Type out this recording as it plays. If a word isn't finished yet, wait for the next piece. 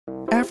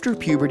After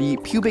puberty,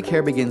 pubic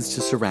hair begins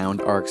to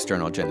surround our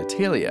external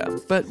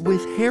genitalia, but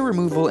with hair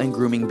removal and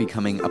grooming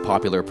becoming a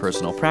popular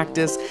personal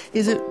practice,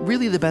 is it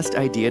really the best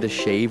idea to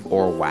shave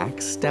or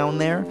wax down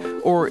there?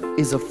 Or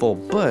is a full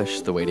bush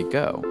the way to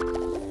go?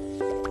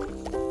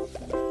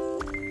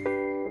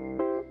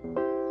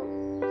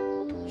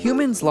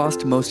 Humans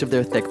lost most of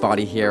their thick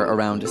body hair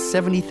around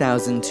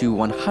 70,000 to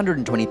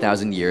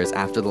 120,000 years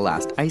after the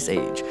last ice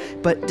age,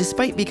 but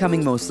despite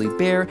becoming mostly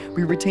bare,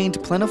 we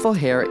retained plentiful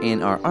hair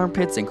in our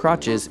armpits and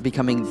crotches,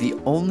 becoming the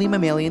only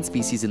mammalian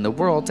species in the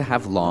world to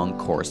have long,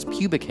 coarse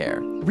pubic hair.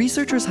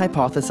 Researchers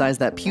hypothesize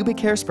that pubic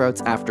hair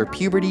sprouts after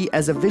puberty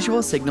as a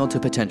visual signal to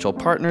potential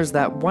partners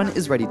that one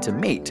is ready to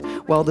mate,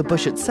 while the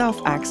bush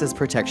itself acts as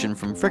protection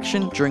from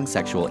friction during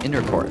sexual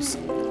intercourse.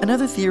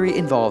 Another theory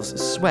involves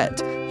sweat.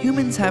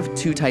 Humans have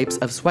two types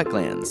of sweat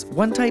glands.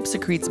 One type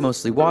secretes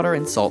mostly water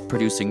and salt,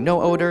 producing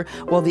no odor,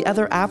 while the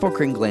other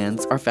apocrine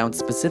glands are found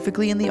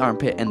specifically in the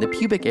armpit and the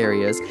pubic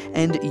areas,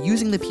 and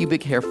using the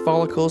pubic hair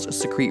follicles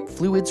secrete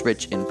fluids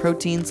rich in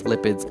proteins,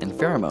 lipids, and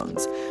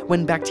pheromones.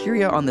 When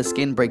bacteria on the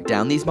skin break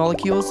down these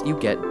molecules, you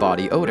get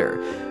body odor.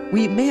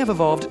 We may have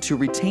evolved to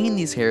retain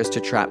these hairs to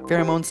trap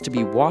pheromones to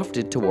be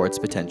wafted towards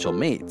potential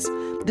mates.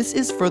 This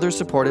is further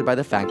supported by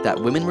the fact that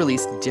women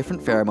release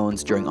different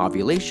pheromones during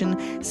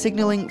ovulation,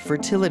 signaling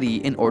fertility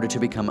in order to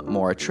become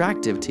more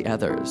attractive to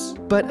others.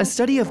 But a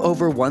study of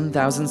over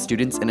 1,000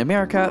 students in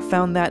America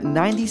found that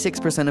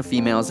 96% of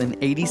females and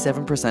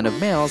 87%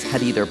 of males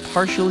had either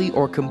partially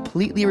or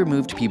completely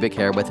removed pubic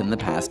hair within the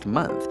past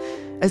month.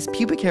 As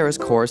pubic hair is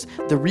coarse,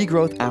 the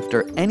regrowth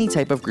after any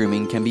type of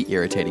grooming can be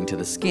irritating to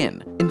the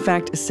skin. In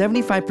fact,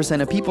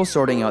 75% of people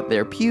sorting out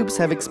their pubes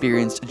have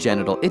experienced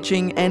genital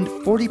itching, and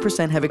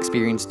 40% have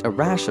experienced a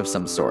rash of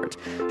some sort.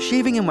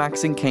 Shaving and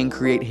waxing can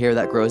create hair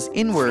that grows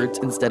inwards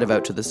instead of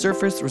out to the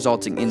surface,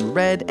 resulting in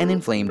red and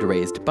inflamed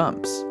raised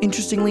bumps.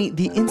 Interestingly,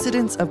 the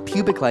incidence of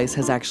pubic lice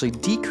has actually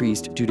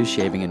decreased due to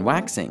shaving and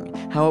waxing.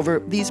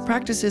 However, these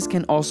practices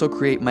can also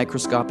create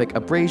microscopic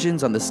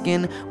abrasions on the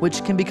skin,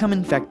 which can become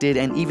infected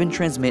and even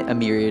transmit a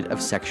myriad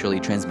of sexually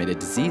transmitted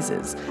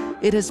diseases.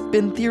 It has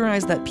been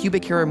theorized that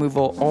pubic hair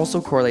removal also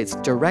correlates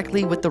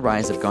directly with the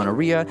rise of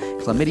gonorrhea,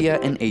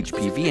 chlamydia, and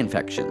HPV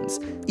infections.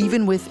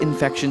 Even with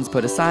infections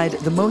put aside,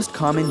 the most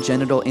common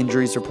genital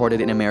injuries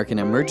reported in American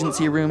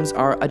emergency rooms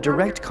are a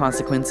direct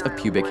consequence of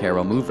pubic hair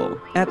removal.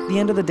 At the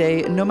end of the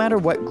day, no matter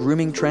what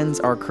grooming trends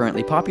are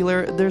currently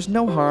popular, there's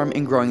no harm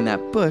in growing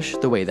that bush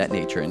the way that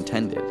nature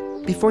intended.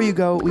 Before you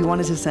go, we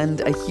wanted to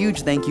send a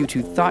huge thank you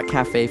to Thought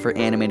Cafe for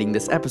animating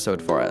this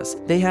episode for us.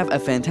 They have a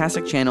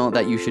fantastic channel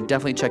that you should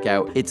definitely check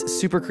out. It's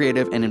super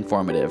creative and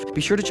informative.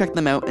 Be sure to check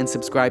them out and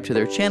subscribe to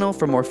their channel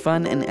for more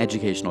fun and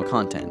educational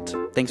content.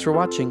 Thanks for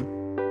watching.